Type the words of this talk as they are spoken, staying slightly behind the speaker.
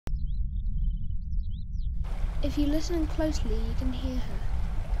If you listen closely, you can hear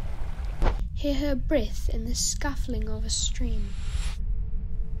her. Hear her breath in the scuffling of a stream.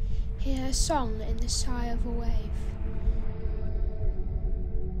 Hear her song in the sigh of a wave.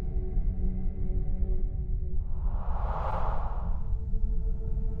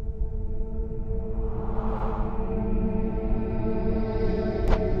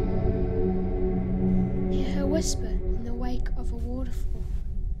 Hear her whisper in the wake of a waterfall.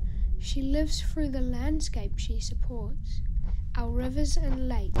 She lives through the landscape she supports, our rivers and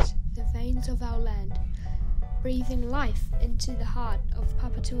lakes, the veins of our land, breathing life into the heart of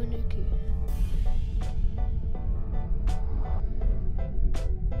Papatūānuku.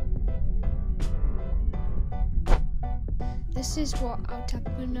 This is what our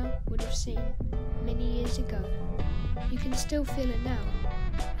tapuna would have seen many years ago. You can still feel it now,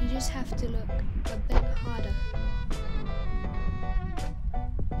 you just have to look a bit harder.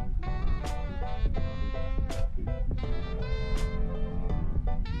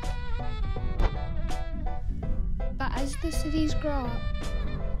 But as the cities grow up,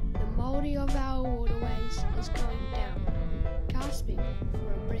 the mouldy of our waterways is going down, gasping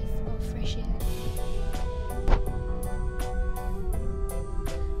for a breath of fresh air.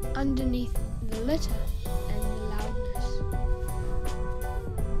 Underneath the litter and the loudness.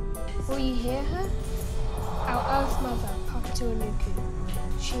 Will you hear her? Our Earth Mother, Papatūānuku.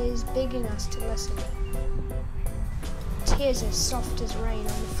 She is begging us to listen. Tears as soft as rain on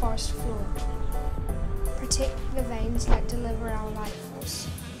the forest floor. Protect the veins that deliver our life force.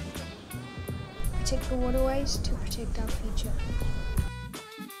 Protect the waterways to protect our future.